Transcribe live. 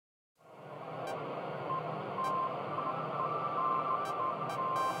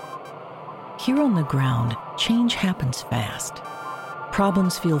Here on the ground, change happens fast.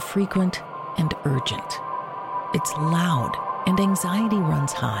 Problems feel frequent and urgent. It's loud and anxiety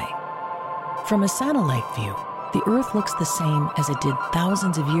runs high. From a satellite view, the Earth looks the same as it did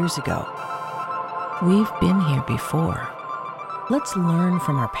thousands of years ago. We've been here before. Let's learn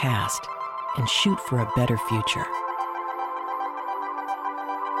from our past and shoot for a better future.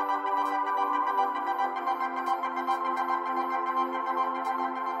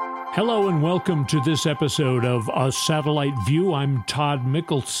 Hello and welcome to this episode of A Satellite View. I'm Todd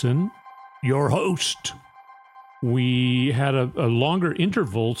Mikkelson, your host. We had a longer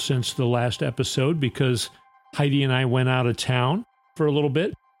interval since the last episode because Heidi and I went out of town for a little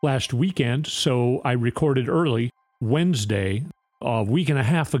bit last weekend, so I recorded early Wednesday, a week and a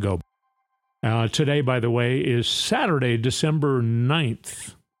half ago. Today, by the way, is Saturday, December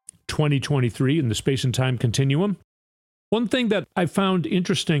 9th, 2023, in the space and time continuum. One thing that I found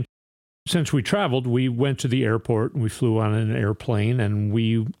interesting, since we traveled, we went to the airport and we flew on an airplane and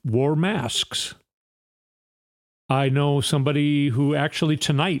we wore masks. I know somebody who actually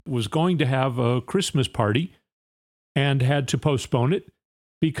tonight was going to have a Christmas party and had to postpone it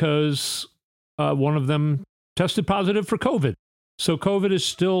because one of them tested positive for COVID. So COVID is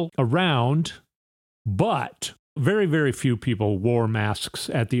still around, but very, very few people wore masks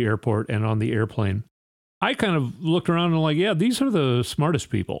at the airport and on the airplane. I kind of looked around and like, yeah, these are the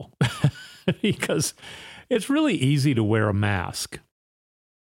smartest people because it's really easy to wear a mask.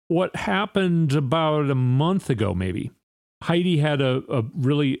 What happened about a month ago, maybe, Heidi had a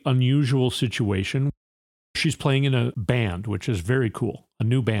really unusual situation. She's playing in a band, which is very cool, a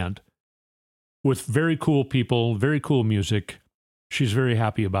new band with very cool people, very cool music. She's very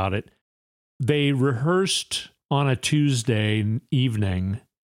happy about it. They rehearsed on a Tuesday evening,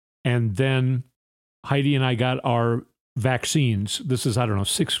 and then Heidi and I got our vaccines. This is,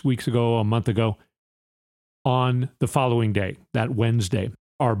 6 weeks ago, a month ago, on the following day, that Wednesday,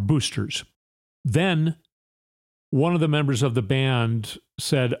 our boosters. Then one of the members of the band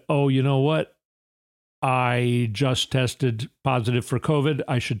said, oh, you know what? I just tested positive for COVID.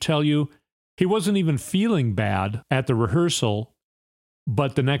 I should tell you, he wasn't even feeling bad at the rehearsal,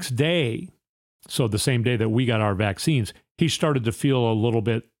 but the next day, so the same day that we got our vaccines, he started to feel a little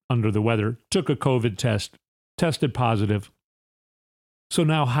bit under the weather, took a COVID test, tested positive. So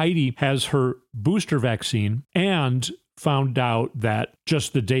now Heidi has her booster vaccine and found out that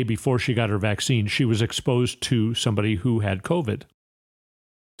just the day before she got her vaccine, she was exposed to somebody who had COVID.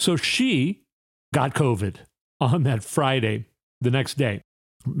 So she got COVID on that Friday, the next day,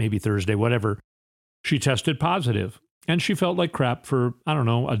 maybe Thursday, whatever. She tested positive and she felt like crap for,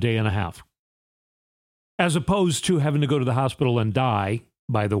 a day and a half. As opposed to having to go to the hospital and die,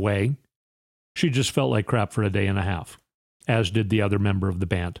 by the way, she just felt like crap for a day and a half, as did the other member of the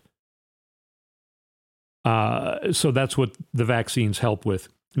band. So that's what the vaccines help with.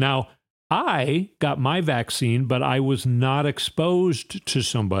 Now, I got my vaccine, but I was not exposed to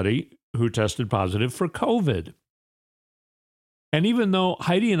somebody who tested positive for COVID. And even though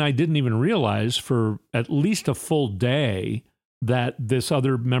Heidi and I didn't even realize for at least a full day that this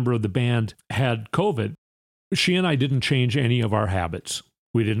other member of the band had COVID, she and I didn't change any of our habits.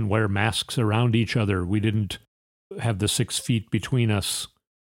 We didn't wear masks around each other. We didn't have the 6 feet between us,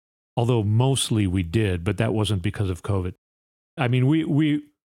 although mostly we did, but that wasn't because of COVID. I mean, we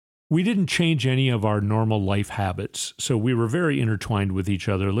didn't change any of our normal life habits, so we were very intertwined with each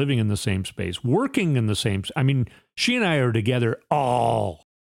other, living in the same space, working in the same. I mean, she and I are together all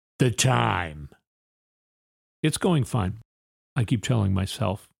the time. It's going fine. I keep telling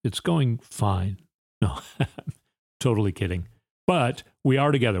myself, it's going fine. No, totally kidding. But we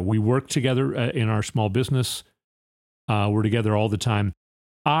are together. We work together in our small business. We're together all the time.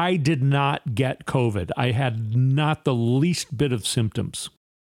 I did not get COVID. I had not the least bit of symptoms.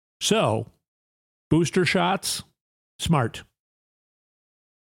 So, booster shots, smart.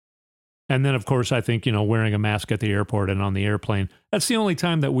 And then, of course, I think, wearing a mask at the airport and on the airplane, that's the only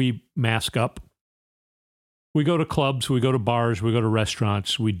time that we mask up. We go to clubs, we go to bars, we go to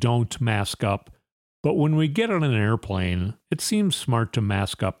restaurants. We don't mask up. But when we get on an airplane, it seems smart to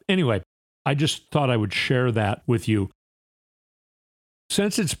mask up. Anyway, I just thought I would share that with you.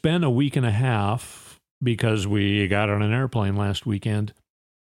 Since it's been a week and a half, because we got on an airplane last weekend,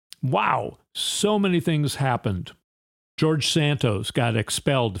 wow, so many things happened. George Santos got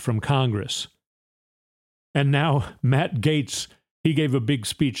expelled from Congress. And now Matt Gaetz, he gave a big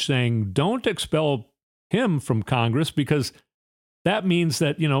speech saying, don't expel him from Congress because that means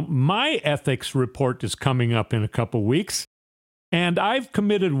that, my ethics report is coming up in a couple weeks, and I've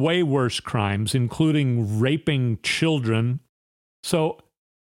committed way worse crimes, including raping children. So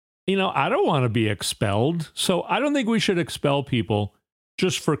I don't want to be expelled. So I don't think we should expel people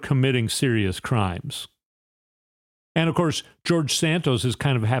just for committing serious crimes. And of course, George Santos is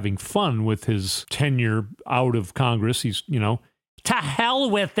kind of having fun with his tenure out of Congress. He's, to hell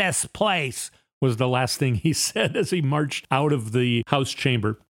with this place, was the last thing he said as he marched out of the House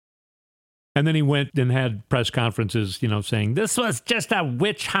chamber. And then he went and had press conferences, saying, this was just a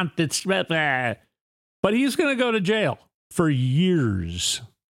witch hunt. But he's going to go to jail for years.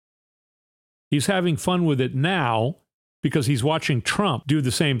 He's having fun with it now because he's watching Trump do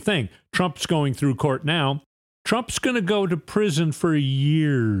the same thing. Trump's going through court now. Trump's going to go to prison for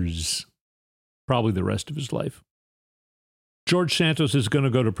years, probably the rest of his life. George Santos is going to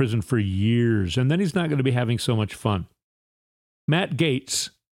go to prison for years, and then he's not going to be having so much fun. Matt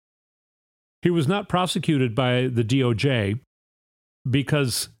Gaetz, he was not prosecuted by the DOJ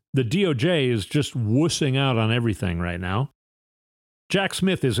because the DOJ is just wussing out on everything right now. Jack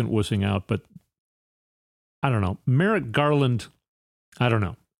Smith isn't wussing out, but I don't know. Merrick Garland, I don't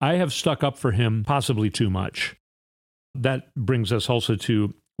know. I have stuck up for him possibly too much. That brings us also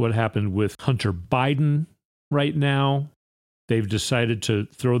to what happened with Hunter Biden right now. They've decided to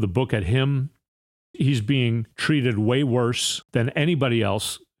throw the book at him. He's being treated way worse than anybody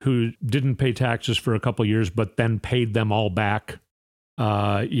else who didn't pay taxes for a couple of years, but then paid them all back.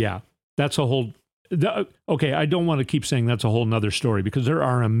 That's a whole... Okay, I don't want to keep saying that's a whole nother story because there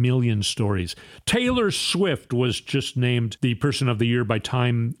are a million stories. Taylor Swift was just named the Person of the Year by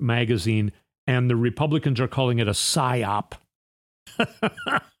Time magazine, and the Republicans are calling it a PSYOP.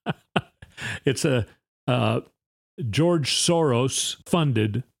 It's a George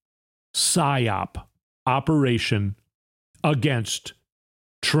Soros-funded PSYOP operation against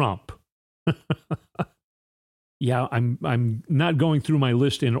Trump. Yeah, I'm not going through my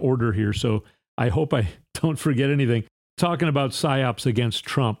list in order here, so I hope I don't forget anything. Talking about PSYOPs against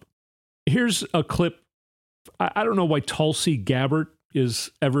Trump. Here's a clip. I don't know why Tulsi Gabbard is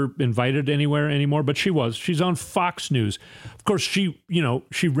ever invited anywhere anymore, but she was. She's on Fox News. Of course, she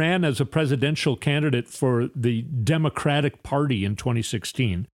ran as a presidential candidate for the Democratic Party in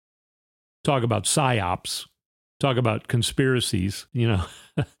 2016. Talk about PSYOPs. Talk about conspiracies,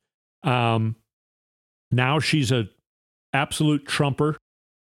 Now she's an absolute Trumper.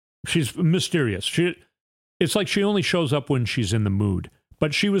 She's mysterious. It's like she only shows up when she's in the mood.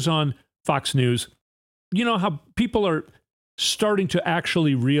 But she was on Fox News. You know how people are starting to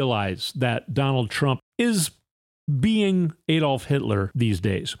actually realize that Donald Trump is being Adolf Hitler these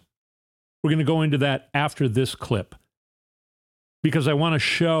days. We're going to go into that after this clip because I want to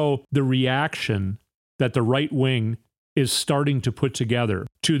show the reaction that the right wing is starting to put together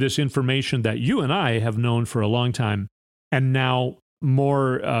to this information that you and I have known for a long time, and now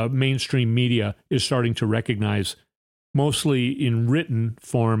more mainstream media is starting to recognize, mostly in written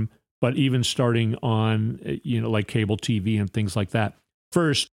form, but even starting on, like cable TV and things like that.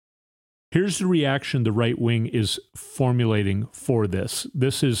 First, here's the reaction the right wing is formulating for this.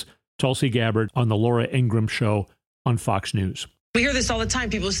 This is Tulsi Gabbard on the Laura Ingraham Show on Fox News. We hear this all the time.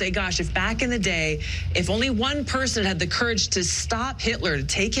 People say, gosh, if back in the day, if only one person had the courage to stop Hitler, to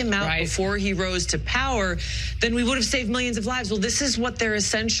take him out before he rose to power, then we would have saved millions of lives. Well, this is what they're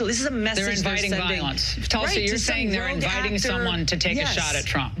essentially, this is a message they're inviting violence. Tulsi, you're saying they're inviting someone to take a shot at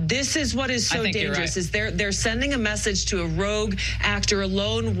Trump. This is what is so dangerous, is they're sending a message to a rogue actor, a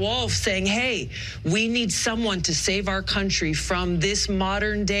lone wolf, saying, hey, we need someone to save our country from this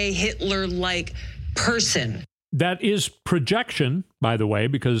modern day Hitler-like person. That is projection, by the way,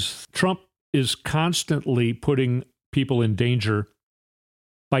 because Trump is constantly putting people in danger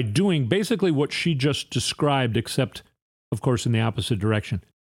by doing basically what she just described, except, of course, in the opposite direction.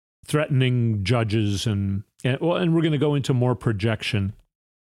 Threatening judges and we're going to go into more projection.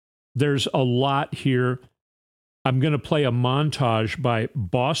 There's a lot here. I'm going to play a montage by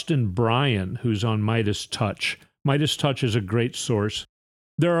Boston Bryan, who's on Midas Touch. Midas Touch is a great source.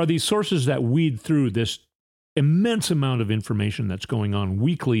 There are these sources that weed through this immense amount of information that's going on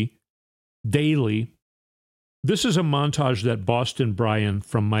weekly, daily. This is a montage that Boston Bryan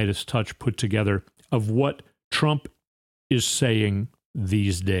from Midas Touch put together of what Trump is saying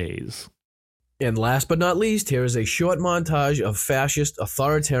these days. And last but not least, here is a short montage of fascist,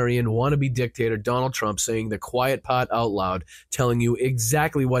 authoritarian, wannabe dictator Donald Trump saying the quiet part out loud, telling you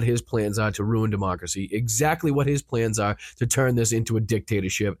exactly what his plans are to ruin democracy, exactly what his plans are to turn this into a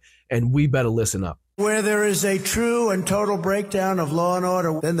dictatorship, and we better listen up. Where there is a true and total breakdown of law and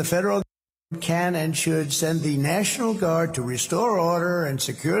order, then the federal government can and should send the National Guard to restore order and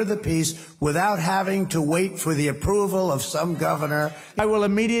secure the peace without having to wait for the approval of some governor. I will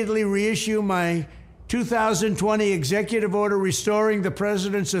immediately reissue my 2020 executive order restoring the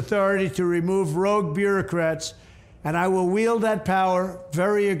president's authority to remove rogue bureaucrats, and I will wield that power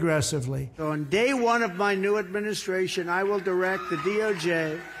very aggressively. On day one of my new administration, I will direct the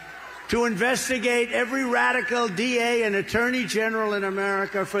DOJ to investigate every radical DA and attorney general in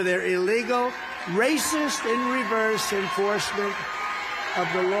America for their illegal, racist, in-reverse enforcement of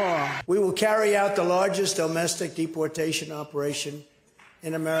the law. We will carry out the largest domestic deportation operation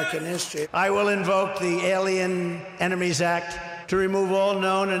in American history. I will invoke the Alien Enemies Act to remove all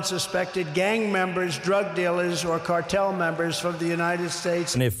known and suspected gang members, drug dealers, or cartel members from the United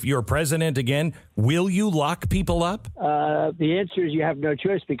States. And if you're president again, will you lock people up? The answer is you have no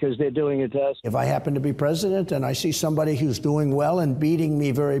choice because they're doing it to us. If I happen to be president and I see somebody who's doing well and beating me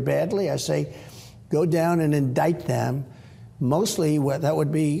very badly, I say, go down and indict them. Mostly what that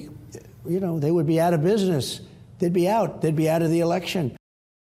would be, they would be out of business. They'd be out. They'd be out of the election.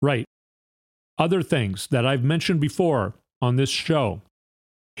 Right. Other things that I've mentioned before on this show.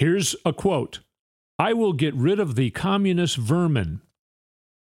 Here's a quote. I will get rid of the communist vermin.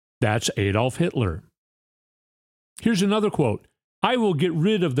 That's Adolf Hitler. Here's another quote. I will get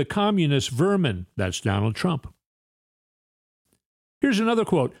rid of the communist vermin. That's Donald Trump. Here's another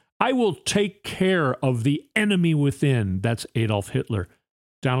quote. I will take care of the enemy within. That's Adolf Hitler.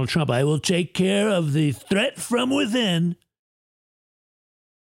 Donald Trump. I will take care of the threat from within.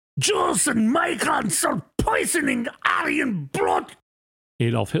 Jews and migrants are poisoning Aryan blood.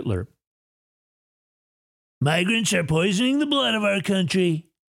 Adolf Hitler. Migrants are poisoning the blood of our country.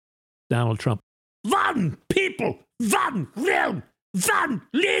 Donald Trump. One people, one realm, one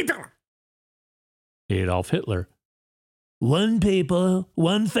leader. Adolf Hitler. One people,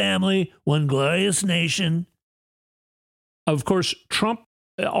 one family, one glorious nation. Of course, Trump,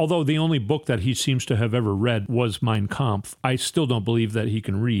 although the only book that he seems to have ever read was Mein Kampf, I still don't believe that he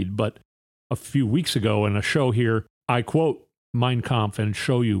can read. But a few weeks ago in a show here, I quote Mein Kampf and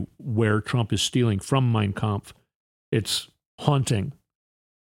show you where Trump is stealing from Mein Kampf. It's haunting,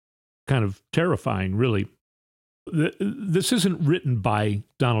 kind of terrifying, really. This isn't written by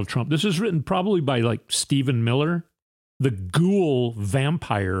Donald Trump. This is written probably by like Stephen Miller, the ghoul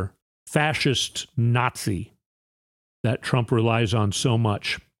vampire fascist Nazi that Trump relies on so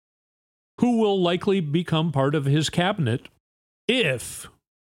much, who will likely become part of his cabinet if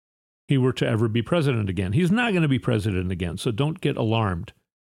he were to ever be president again. He's not going to be president again, so don't get alarmed.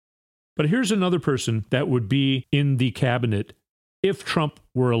 But here's another person that would be in the cabinet if Trump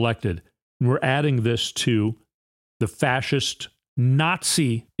were elected. And we're adding this to the fascist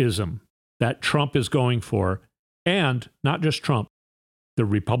Nazism that Trump is going for. And not just Trump, the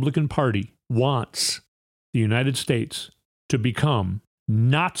Republican Party wants the United States to become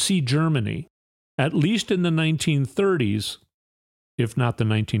Nazi Germany, at least in the 1930s, if not the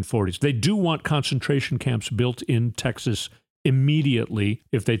 1940s. They do want concentration camps built in Texas immediately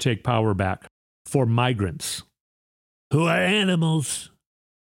if they take power back for migrants who are animals.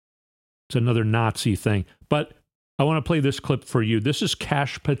 It's another Nazi thing. But I want to play this clip for you. This is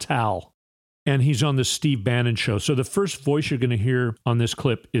Kash Patel, and he's on the Steve Bannon show. So the first voice you're going to hear on this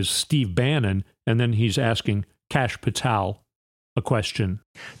clip is Steve Bannon, and then he's asking Kash Patel a question.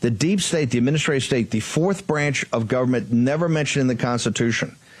 The deep state, the administrative state, the fourth branch of government never mentioned in the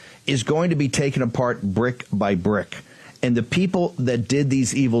Constitution, is going to be taken apart brick by brick. And the people that did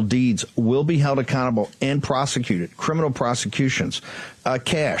these evil deeds will be held accountable and prosecuted, criminal prosecutions.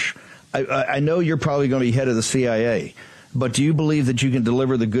 Kash, I know you're probably going to be head of the CIA, but do you believe that you can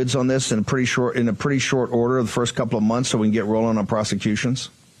deliver the goods on this in a pretty short order the first couple of months so we can get rolling on prosecutions?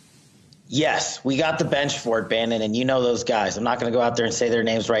 Yes, we got the bench for it, Bannon, and you know those guys. I'm not going to go out there and say their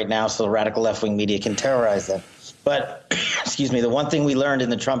names right now so the radical left-wing media can terrorize them. But, excuse me, the one thing we learned in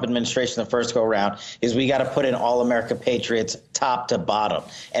the Trump administration the first go-around is we got to put in all-America patriots top to bottom.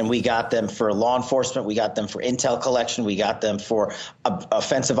 And we got them for law enforcement. We got them for intel collection. We got them for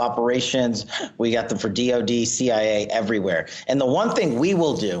offensive operations. We got them for DOD, CIA, everywhere. And the one thing we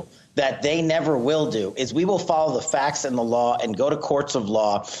will do that they never will do is we will follow the facts and the law and go to courts of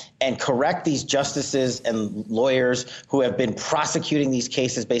law and correct these justices and lawyers who have been prosecuting these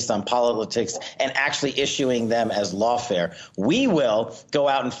cases based on politics and actually issuing them as lawfare. We will go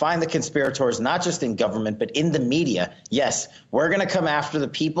out and find the conspirators, not just in government, but in the media. Yes, we're going to come after the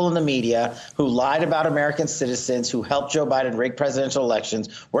people in the media who lied about American citizens, who helped Joe Biden rig presidential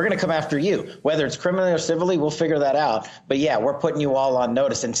elections. We're going to come after you. Whether it's criminally or civilly, we'll figure that out. But yeah, we're putting you all on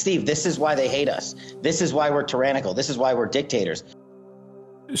notice. And Steve, this is why they hate us. This is why we're tyrannical. This is why we're dictators.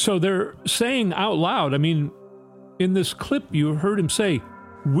 So they're saying out loud, I mean, in this clip, you heard him say,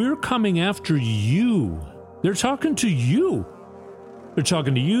 we're coming after you. They're talking to you. They're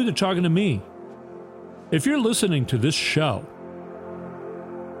talking to you. They're talking to me. If you're listening to this show,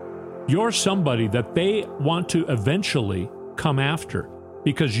 you're somebody that they want to eventually come after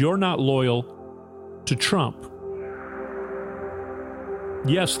because you're not loyal to Trump.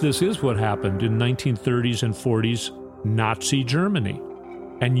 Yes, this is what happened in 1930s and 40s Nazi Germany.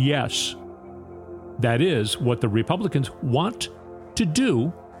 And yes, that is what the Republicans want to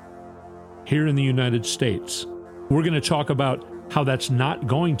do here in the United States. We're going to talk about how that's not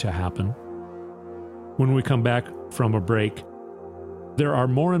going to happen when we come back from a break. There are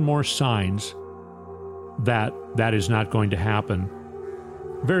more and more signs that that is not going to happen.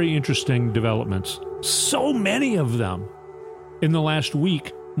 Very interesting developments. So many of them in the last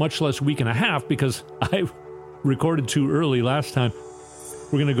week, much less week and a half, because I recorded too early last time.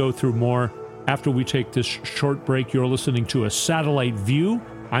 We're going to go through more after we take this short break. You're listening to A Satellite View.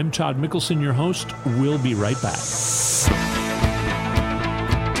 I'm Todd Mikkelson, your host. We'll be right back.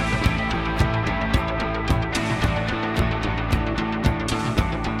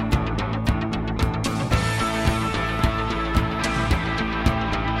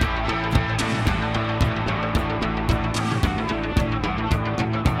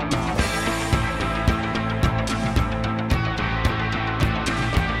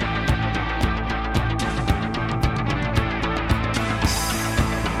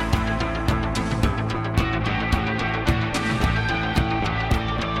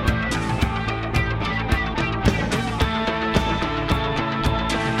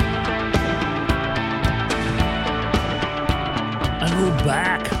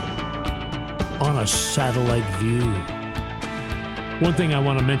 Satellite View. One thing I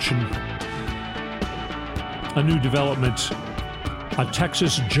want to mention, a new development. A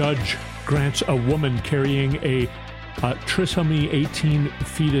Texas judge grants a woman carrying a trisomy 18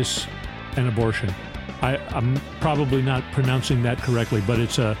 fetus an abortion. I'm probably not pronouncing that correctly, but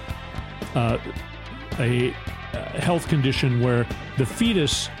it's a health condition where the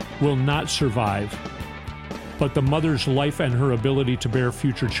fetus will not survive, but the mother's life and her ability to bear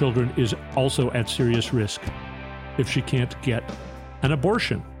future children is also at serious risk if she can't get an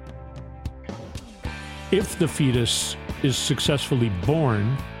abortion. If the fetus is successfully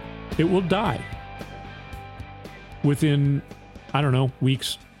born, it will die within,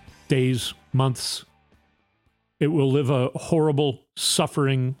 weeks, days, months. It will live a horrible,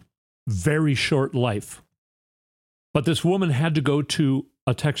 suffering, very short life. But this woman had to go to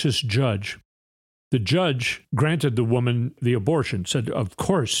a Texas judge. The judge granted the woman the abortion, said, of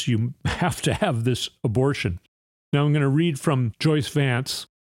course, you have to have this abortion. Now I'm going to read from Joyce Vance,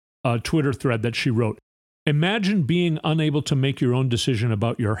 a Twitter thread that she wrote. Imagine being unable to make your own decision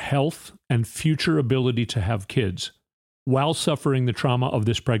about your health and future ability to have kids while suffering the trauma of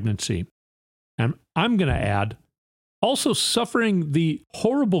this pregnancy. And I'm going to add, also suffering the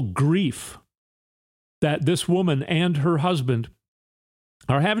horrible grief that this woman and her husband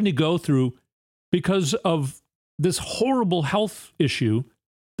are having to go through because of this horrible health issue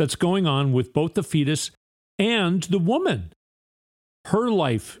that's going on with both the fetus and the woman. Her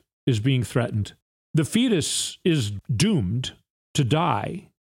life is being threatened. The fetus is doomed to die.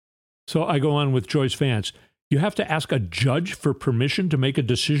 So I go on with Joyce Vance. You have to ask a judge for permission to make a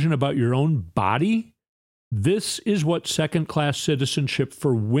decision about your own body? This is what second-class citizenship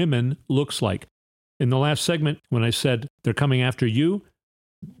for women looks like. In the last segment, when I said they're coming after you,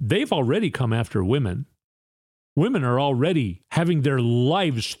 they've already come after women. Women are already having their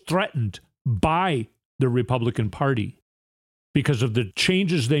lives threatened by the Republican Party because of the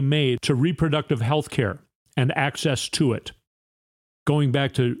changes they made to reproductive health care and access to it. Going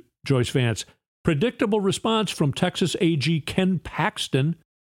back to Joyce Vance, predictable response from Texas A.G. Ken Paxton.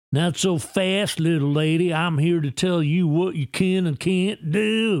 Not so fast, little lady. I'm here to tell you what you can and can't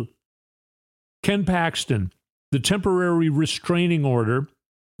do. Ken Paxton, the temporary restraining order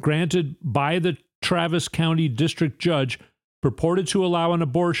granted by the Travis County District Judge purported to allow an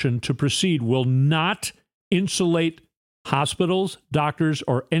abortion to proceed will not insulate hospitals, doctors,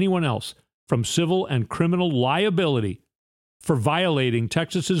 or anyone else from civil and criminal liability for violating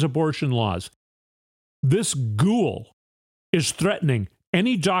Texas's abortion laws. This ghoul is threatening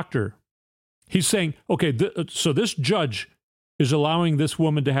any doctor. He's saying, okay, so this judge is allowing this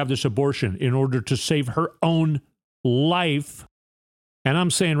woman to have this abortion in order to save her own life. And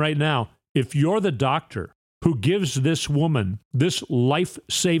I'm saying right now, if you're the doctor who gives this woman this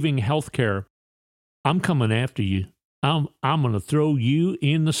life-saving health care, I'm coming after you. I'm going to throw you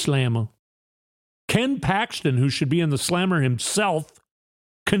in the slammer. Ken Paxton, who should be in the slammer himself,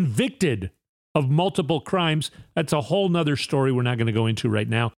 convicted of multiple crimes. That's a whole nother story we're not going to go into right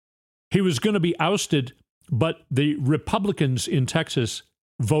now. He was going to be ousted, but the Republicans in Texas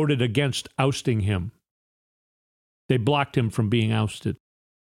voted against ousting him. They blocked him from being ousted.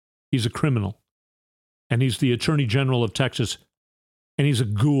 He's a criminal. And he's the Attorney General of Texas. And he's a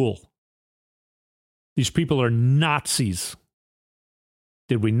ghoul. These people are Nazis.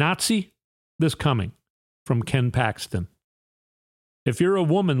 Did we Nazi? This coming from Ken Paxton. If you're a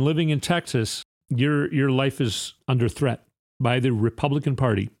woman living in Texas, your life is under threat by the Republican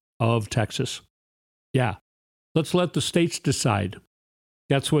Party of Texas. Yeah. Let's let the states decide.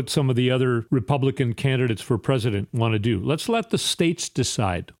 That's what some of the other Republican candidates for president want to do. Let's let the states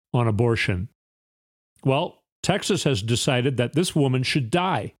decide on abortion. Well, Texas has decided that this woman should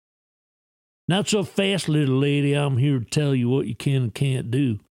die. Not so fast, little lady. I'm here to tell you what you can and can't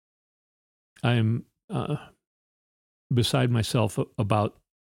do. I'm beside myself about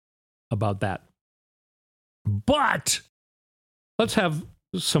that. But let's have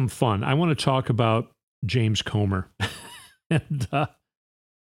some fun. I want to talk about James Comer. And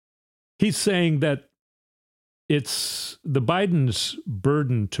he's saying that it's the Biden's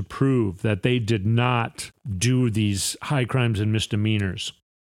burden to prove that they did not do these high crimes and misdemeanors.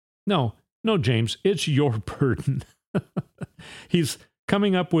 No, James, it's your burden. He's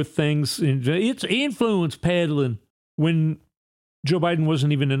coming up with things. It's influence peddling when Joe Biden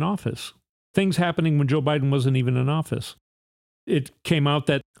wasn't even in office. Things happening when Joe Biden wasn't even in office. It came out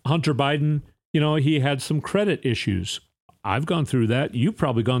that Hunter Biden, he had some credit issues. I've gone through that. You've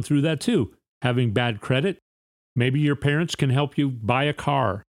probably gone through that too. Having bad credit. Maybe your parents can help you buy a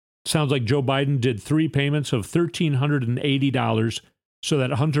car. Sounds like Joe Biden did 3 payments of $1,380 so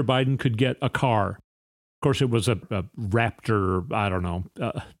that Hunter Biden could get a car. Of course, it was a Raptor, I don't know,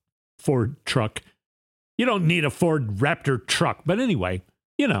 Ford truck. You don't need a Ford Raptor truck. But anyway,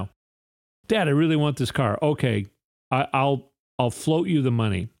 Dad, I really want this car. Okay, I'll float you the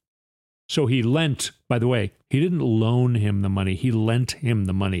money. So he lent, by the way, he didn't loan him the money. He lent him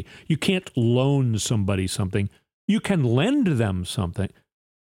the money. You can't loan somebody something. You can lend them something.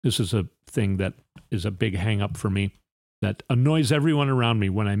 This is a thing that is a big hang up for me that annoys everyone around me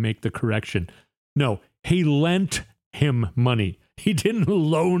when I make the correction. No, he lent him money. He didn't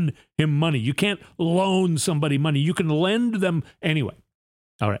loan him money. You can't loan somebody money. You can lend them anyway.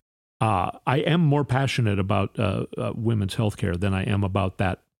 All right. I am more passionate about women's health care than I am about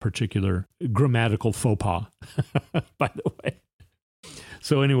that particular grammatical faux pas, by the way.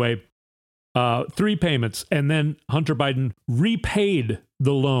 So anyway, 3 payments, and then Hunter Biden repaid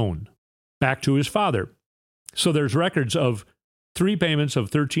the loan back to his father. So there's records of 3 payments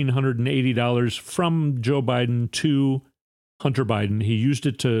of $1,380 from Joe Biden to Hunter Biden. He used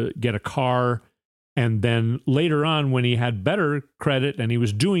it to get a car. And then later on, when he had better credit and he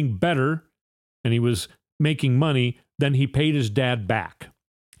was doing better and he was making money, then he paid his dad back.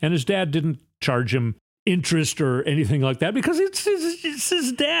 And his dad didn't charge him interest or anything like that because it's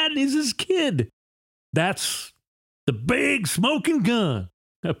his dad and he's his kid. That's the big smoking gun,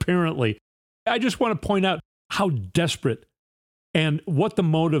 apparently. I just want to point out how desperate and what the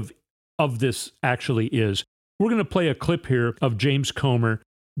motive of this actually is. We're going to play a clip here of James Comer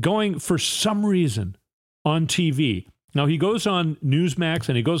going for some reason on TV. Now, he goes on Newsmax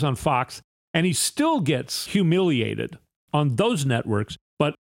and he goes on Fox, and he still gets humiliated on those networks.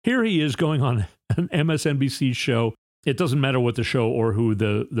 But here he is going on an MSNBC show. It doesn't matter what the show or who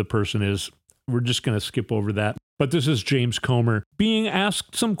the person is. We're just going to skip over that. But this is James Comer being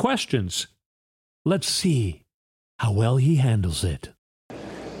asked some questions. Let's see how well he handles it.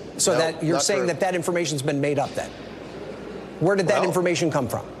 So that you're saying that information's been made up then? Where did that information come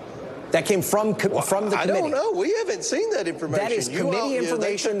from? That came from the committee. I don't know. We haven't seen that information. That is committee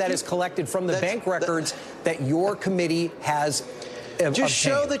information that is collected from the bank records that your committee has obtained. Just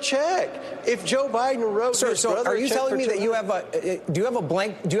show the check. If Joe Biden wrote his brother, are you telling me that you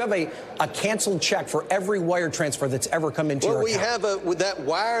have a canceled check for every wire transfer that's ever come into your account? Well, we have that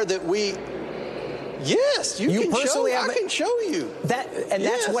wire that we. Yes, you can personally show. I can show you that, and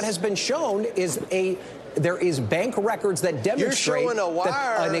that's what has been shown There is bank records that demonstrate You're showing a wire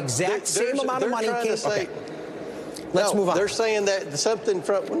that an exact same amount of money came. Okay. Let's move on. They're saying that something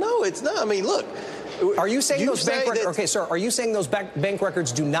from. No, it's not. I mean, look. Are you saying those bank records? Okay, sir. Are you saying those bank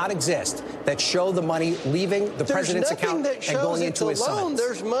records do not exist that show the money leaving the president's account and going into his son's?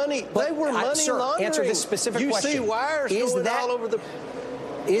 There's money. They were money laundering. Answer this specific question. You see wires going all over the.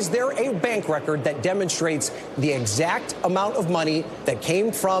 Is there a bank record that demonstrates the exact amount of money that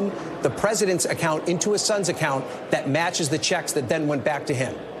came from the president's account into his son's account that matches the checks that then went back to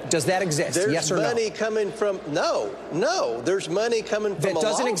him? Does that exist? Yes or no? There's money coming from. No. There's money coming from that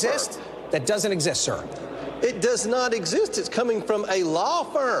doesn't exist. That doesn't exist, sir. It does not exist. It's coming from a law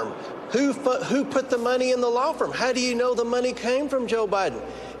firm. Who put the money in the law firm? How do you know the money came from Joe Biden?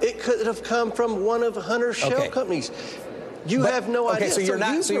 It could have come from one of Hunter's shell companies. You have no idea. So you're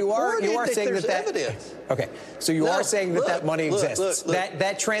not. So you are saying that evidence. Okay. So you are saying that money exists.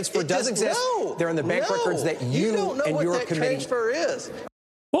 That transfer does exist. No, they're in the bank records that you don't know and what your that committee. transfer is.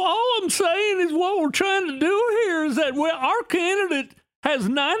 Well, all I'm saying is what we're trying to do here is that our candidate has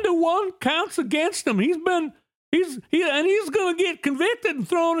 9-1 counts against him. He's going to get convicted and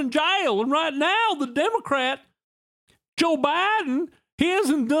thrown in jail. And right now, the Democrat, Joe Biden, he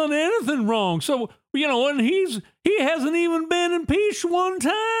hasn't done anything wrong. So, and he hasn't even been impeached one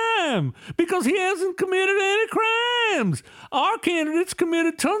time because he hasn't committed any crimes. Our candidate's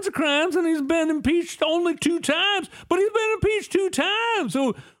committed tons of crimes and he's been impeached only 2 times, but he's been impeached 2 times.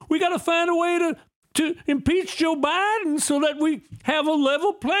 So we got to find a way to impeach Joe Biden so that we have a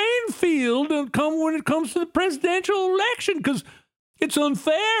level playing field when it comes to the presidential election, because it's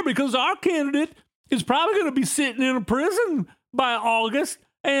unfair because our candidate is probably going to be sitting in a prison by August,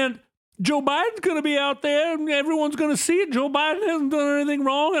 and Joe Biden's going to be out there and everyone's going to see it. Joe Biden hasn't done anything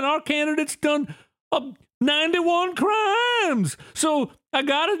wrong and our candidate's done 91 crimes. So I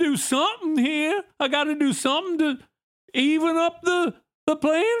got to do something here. I got to do something to even up the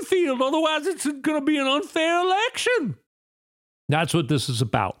playing field. Otherwise, it's going to be an unfair election. That's what this is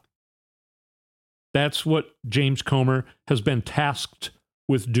about. That's what James Comer has been tasked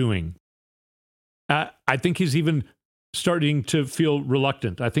with doing. I think he's even starting to feel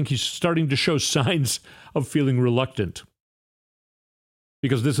reluctant. I think he's starting to show signs of feeling reluctant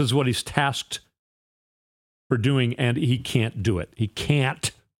because this is what he's tasked for doing, and he can't do it. He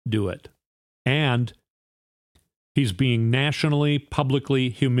can't do it. And he's being nationally, publicly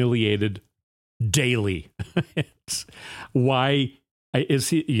humiliated daily. Why is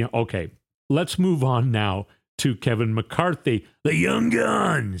he? Okay, let's move on now to Kevin McCarthy, the Young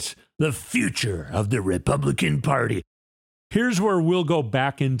Guns, the future of the Republican Party. Here's where we'll go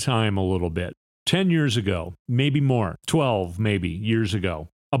back in time a little bit. 10 years ago, maybe more, 12 maybe years ago,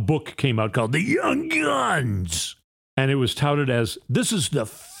 a book came out called The Young Guns. And it was touted as, this is the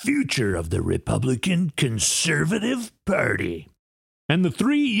future of the Republican Conservative Party. And the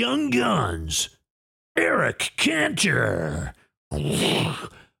 3 young guns, Eric Cantor,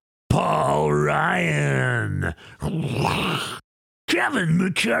 Paul Ryan, Kevin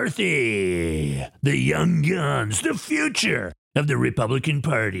McCarthy, the Young Guns, the future of the Republican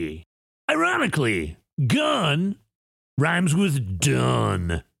Party. Ironically, gun rhymes with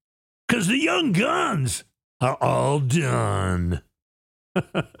done, because the Young Guns are all done.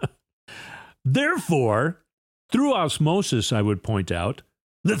 Therefore, through osmosis, I would point out,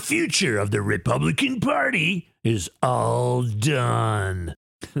 the future of the Republican Party is all done.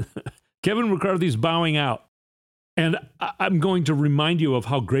 Kevin McCarthy's bowing out. And I'm going to remind you of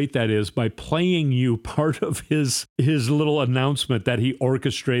how great that is by playing you part of his little announcement that he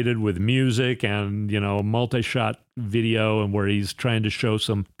orchestrated with music and, multi-shot video, and where he's trying to show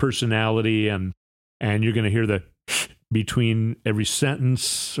some personality, and you're going to hear the between every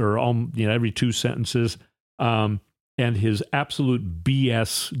sentence or every 2 sentences, and his absolute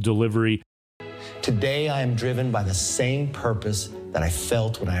BS delivery. Today I am driven by the same purpose that I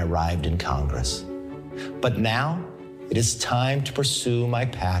felt when I arrived in Congress. But now, it is time to pursue my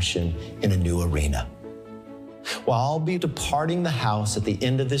passion in a new arena. While I'll be departing the House at the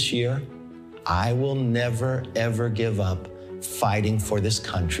end of this year, I will never, ever give up fighting for this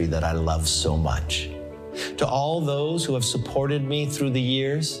country that I love so much. To all those who have supported me through the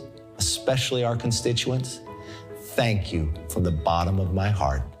years, especially our constituents, thank you from the bottom of my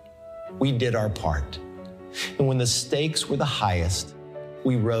heart. We did our part. And when the stakes were the highest,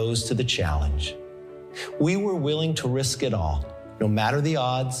 we rose to the challenge. We were willing to risk it all, no matter the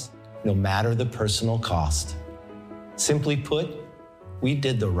odds, no matter the personal cost. Simply put, we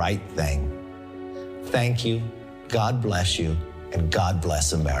did the right thing. Thank you, God bless you, and God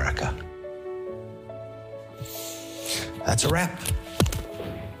bless America. That's a wrap.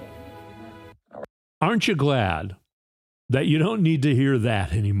 Aren't you glad that you don't need to hear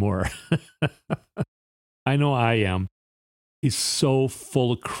that anymore? I know I am. He's so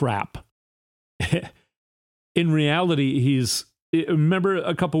full of crap. In reality, remember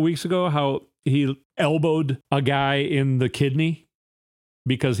a couple weeks ago how he elbowed a guy in the kidney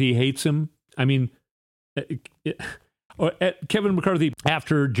because he hates him? I mean, Kevin McCarthy,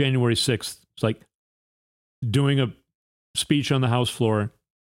 after January 6th, was like doing a speech on the House floor.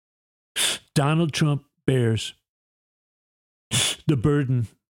 Donald Trump bears the burden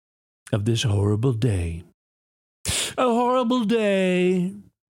of this horrible day. A horrible day.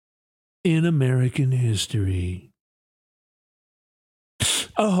 in American history.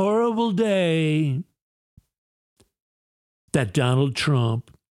 A horrible day that Donald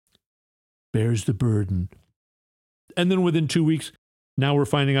Trump bears the burden. And then within 2 weeks, now we're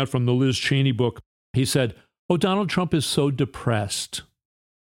finding out from the Liz Cheney book, he said, oh, Donald Trump is so depressed.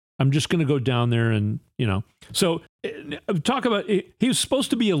 I'm just going to go down there and, So talk about, he was supposed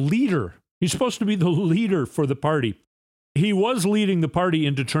to be a leader. He's supposed to be the leader for the party. He was leading the party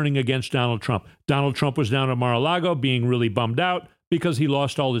into turning against Donald Trump. Donald Trump was down at Mar-a-Lago being really bummed out because he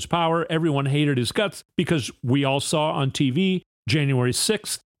lost all his power. Everyone hated his guts because we all saw on TV January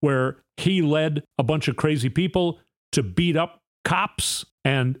 6th, where he led a bunch of crazy people to beat up cops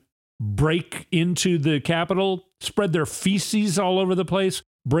and break into the Capitol, spread their feces all over the place,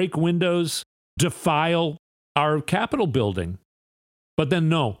 break windows, defile our Capitol building. But then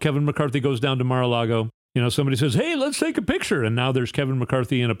no, Kevin McCarthy goes down to Mar-a-Lago. Somebody says, hey, let's take a picture. And now there's Kevin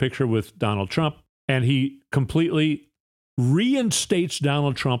McCarthy in a picture with Donald Trump. And he completely reinstates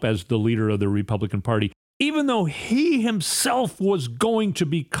Donald Trump as the leader of the Republican Party, even though he himself was going to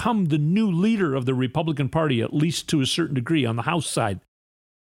become the new leader of the Republican Party, at least to a certain degree on the House side.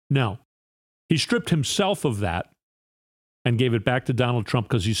 No, he stripped himself of that and gave it back to Donald Trump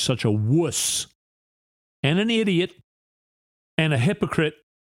because he's such a wuss and an idiot and a hypocrite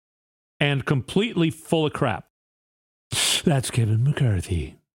and completely full of crap. That's Kevin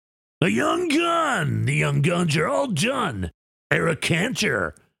McCarthy. The young gun. The young guns are all done. Eric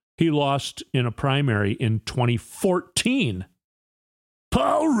Cantor. He lost in a primary in 2014.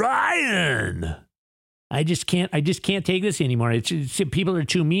 Paul Ryan. I just can't take this anymore. People are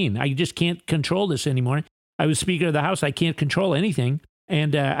too mean. I just can't control this anymore. I was Speaker of the House. I can't control anything.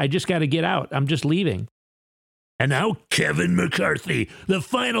 And I just got to get out. I'm just leaving. And now Kevin McCarthy, the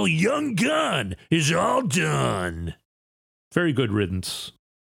final young gun, is all done. Very good riddance.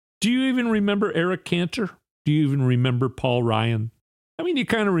 Do you even remember Eric Cantor? Do you even remember Paul Ryan? I mean, you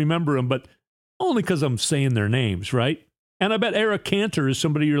kind of remember them, but only because I'm saying their names, right? And I bet Eric Cantor is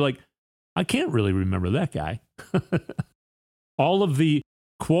somebody you're like, I can't really remember that guy. All of the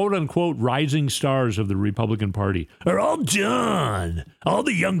quote-unquote rising stars of the Republican Party are all done. All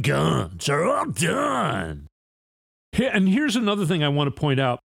the young guns are all done. And here's another thing I want to point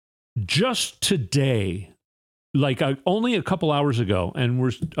out. Just today, only a couple hours ago, and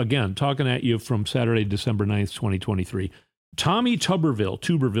we're, again, talking at you from Saturday, December 9th, 2023, Tommy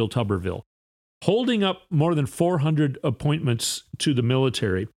Tuberville, holding up more than 400 appointments to the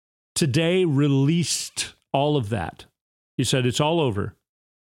military, today released all of that. He said, it's all over.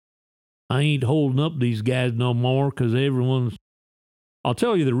 I ain't holding up these guys no more because everyone's... I'll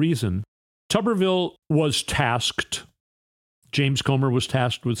tell you the reason. Tuberville was tasked. James Comer was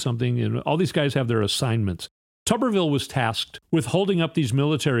tasked with something. And all these guys have their assignments. Tuberville was tasked with holding up these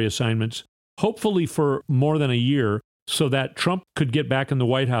military assignments, hopefully for more than a year, so that Trump could get back in the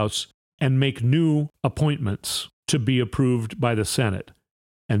White House and make new appointments to be approved by the Senate.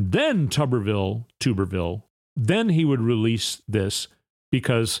 And then Tuberville, then he would release this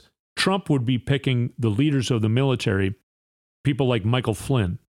because Trump would be picking the leaders of the military, people like Michael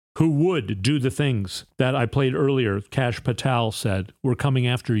Flynn, who would do the things that I played earlier. Kash Patel said, we're coming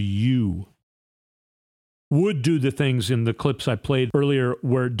after you. Would do the things in the clips I played earlier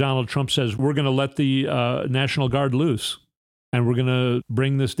where Donald Trump says, we're going to let the National Guard loose and we're going to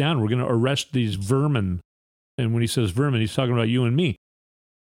bring this down. We're going to arrest these vermin. And when he says vermin, he's talking about you and me.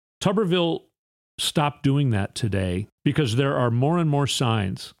 Tuberville stopped doing that today because there are more and more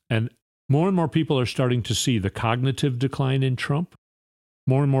signs and more people are starting to see the cognitive decline in Trump.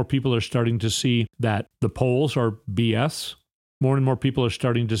 More and more people are starting to see that the polls are BS. More and more people are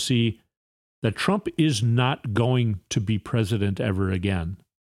starting to see that Trump is not going to be president ever again.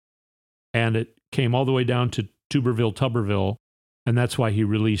 And it came all the way down to Tuberville, and that's why he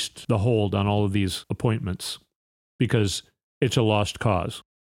released the hold on all of these appointments, because it's a lost cause.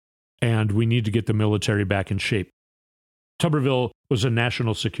 And we need to get the military back in shape. Tuberville was a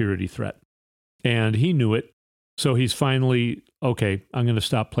national security threat, and he knew it. So he's finally, okay, I'm going to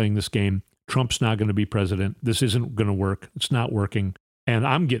stop playing this game. Trump's not going to be president. This isn't going to work. It's not working. And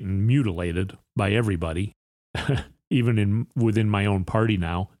I'm getting mutilated by everybody, even within my own party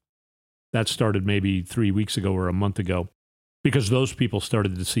now. That started maybe 3 weeks ago or a month ago, because those people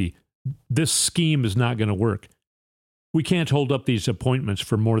started to see this scheme is not going to work. We can't hold up these appointments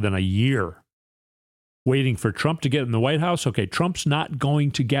for more than a year, waiting for Trump to get in the White House. Okay, Trump's not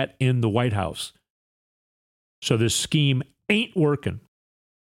going to get in the White House. So this scheme ain't working.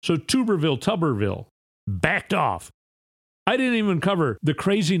 So Tuberville backed off. I didn't even cover the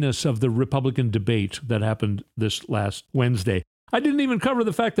craziness of the Republican debate that happened this last Wednesday. I didn't even cover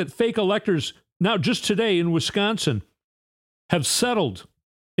the fact that fake electors, now just today in Wisconsin, have settled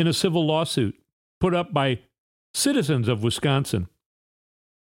in a civil lawsuit put up by citizens of Wisconsin.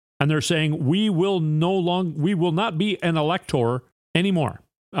 And they're saying we will not be an elector anymore.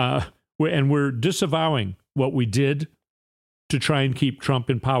 And we're disavowing what we did to try and keep Trump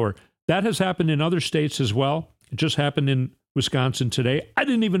in power. That has happened in other states as well. It just happened in Wisconsin today. I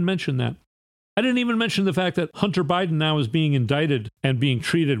didn't even mention that. I didn't even mention the fact that Hunter Biden now is being indicted and being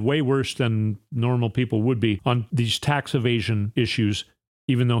treated way worse than normal people would be on these tax evasion issues,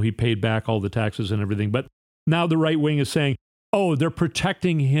 even though he paid back all the taxes and everything. But now the right wing is saying, oh, they're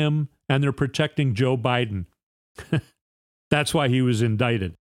protecting him and they're protecting Joe Biden. That's why he was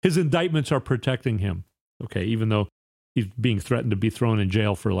indicted. His indictments are protecting him. Okay, even though he's being threatened to be thrown in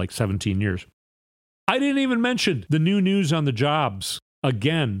jail for like 17 years. I didn't even mention the new news on the jobs.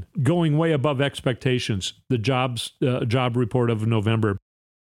 Again, going way above expectations. The job report of November.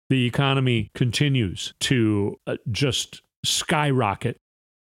 The economy continues to just skyrocket.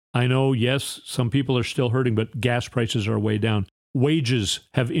 I know, yes, some people are still hurting, but gas prices are way down. Wages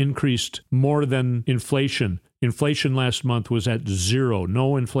have increased more than inflation. Inflation last month was at 0,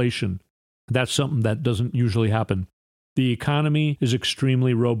 no inflation. That's something that doesn't usually happen. The economy is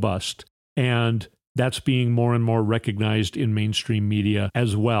extremely robust, and that's being more and more recognized in mainstream media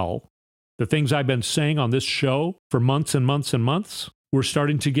as well. The things I've been saying on this show for months and months and months, we're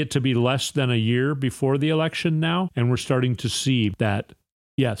starting to get to be less than a year before the election now, and we're starting to see that,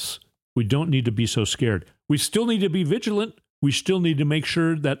 yes, we don't need to be so scared. We still need to be vigilant. We still need to make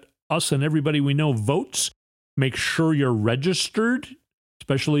sure that us and everybody we know votes. Make sure you're registered,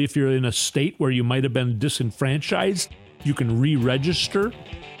 especially if you're in a state where you might have been disenfranchised. You can re-register.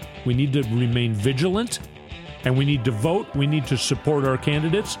 We need to remain vigilant, and we need to vote. We need to support our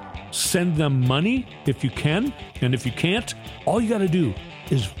candidates. Send them money if you can, and if you can't, all you got to do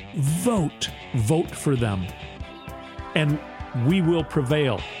is vote. Vote for them, and we will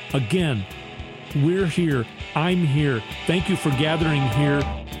prevail. Again, we're here. I'm here. Thank you for gathering here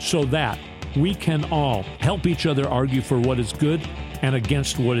so that we can all help each other argue for what is good and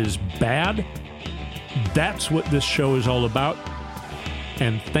against what is bad. That's what this show is all about.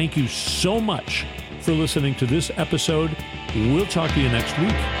 And thank you so much for listening to this episode. We'll talk to you next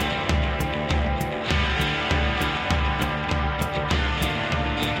week.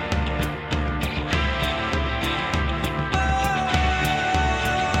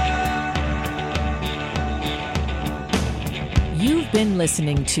 You've been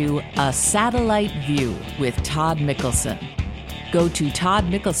listening to A Satellite View with Todd Mikkelson. Go to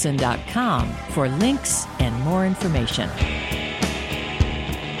toddmikkelson.com for links and more information.